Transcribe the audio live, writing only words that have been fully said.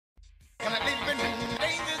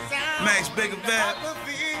Max Bigger Vap,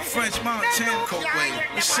 French Montana, Coldway.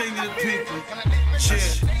 Let's sing to the people.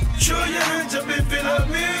 Cheers. Throw your hands up and feel the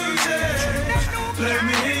music. Let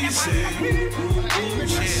me hear you sing.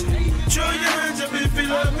 Cheers. Throw your hands up and feel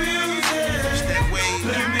the music.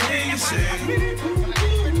 Let me hear you sing.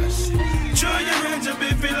 Throw your hands up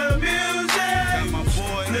and feel the music. My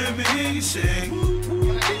boy, let me hear you sing.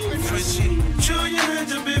 Frenchie. Throw your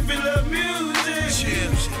hands up and feel the music.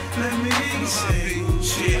 Cheers. Let me hear you sing.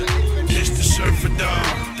 Cheers. It's the surfer dog.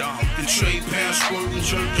 The trade pants squirting,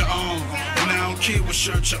 jerk your arm. And I don't care what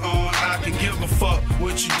shirt you're on. I can give a fuck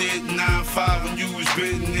what you did 9-5 when you was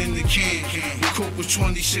bitten in the can. The coke was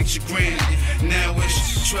 26 a grand. Now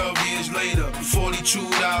it's 12 years later, $42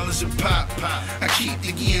 a pop. I keep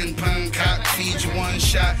the yen pound cock, feed you one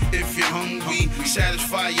shot if you're hungry.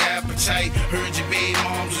 Satisfy your appetite. Heard your baby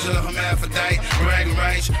moms was a hermaphrodite. Bragging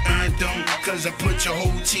rights, earned them, cause I put your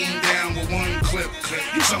whole team down with one clip.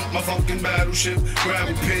 You sunk my fucking battleship,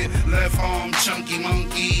 gravel pit, left arm chunky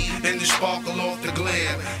monkey, and the sparkle off the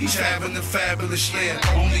glare. He's having a fabulous year.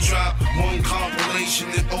 Only dropped one compilation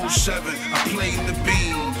in 07. I played the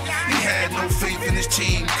beam. He had no faith in his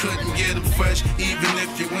team, couldn't get him fresh. Even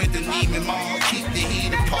if you went to Neiman Mall, keep the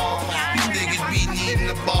heat apart. These niggas be needing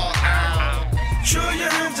the bar out. Throw your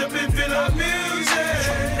hands up and feel the music.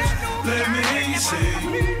 Let me hear you sing.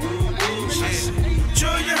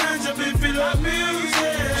 Throw your hands up and feel the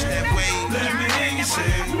music. Let me hear you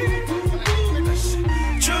sing.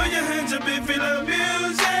 Throw your hands up and feel the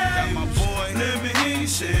music. My boy, let me hear you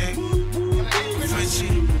sing.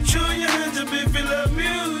 Frenchie. Throw your hands up and feel the music.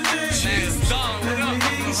 Let me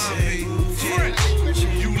hear you sing.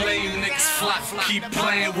 You lame niggas flop, keep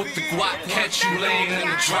playing with the guap, catch you laying in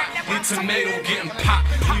the drop. Your tomato getting popped,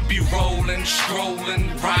 we be rolling, strolling,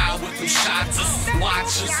 ride with them shots.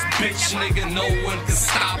 Watch us, bitch nigga, no one can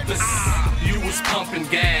stop us. You was pumping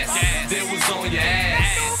gas, they was on your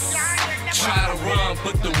ass. Try to run,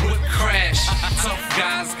 but the whip crash. Tough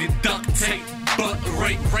guys get duct tape, butt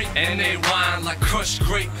rape, and they whine like crushed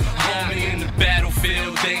grape. Homie in the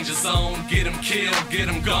battlefield, danger zone. Get him killed, get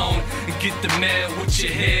him gone, and get the man with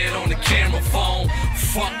your head on the camera phone.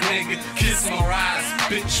 Fuck nigga, kiss my rise,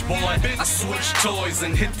 bitch boy. I switch toys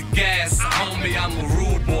and hit the gas. Homie, I'm a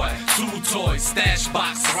rude boy. 2 toys, stash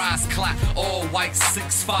box, rise clock, all white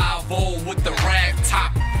 650 with the rag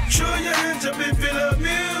top. Throw your hands up and feel the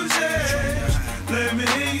music. Let me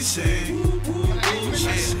hear you sing.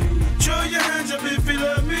 Throw your hands up and feel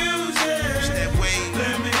the music.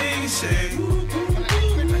 Let me hear you sing.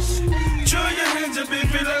 Throw your hands up and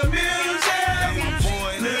feel the music.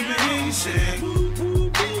 Let me hear you sing.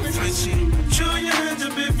 Throw your hands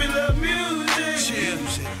up and feel the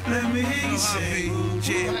music. Let me hear you sing.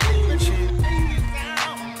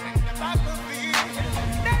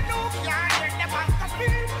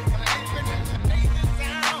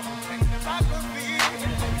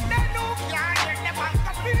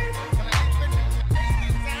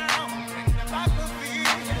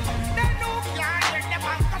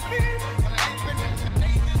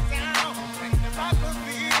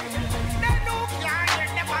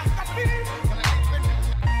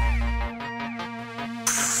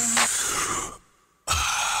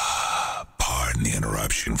 Pardon the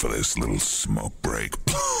interruption for this little smoke break.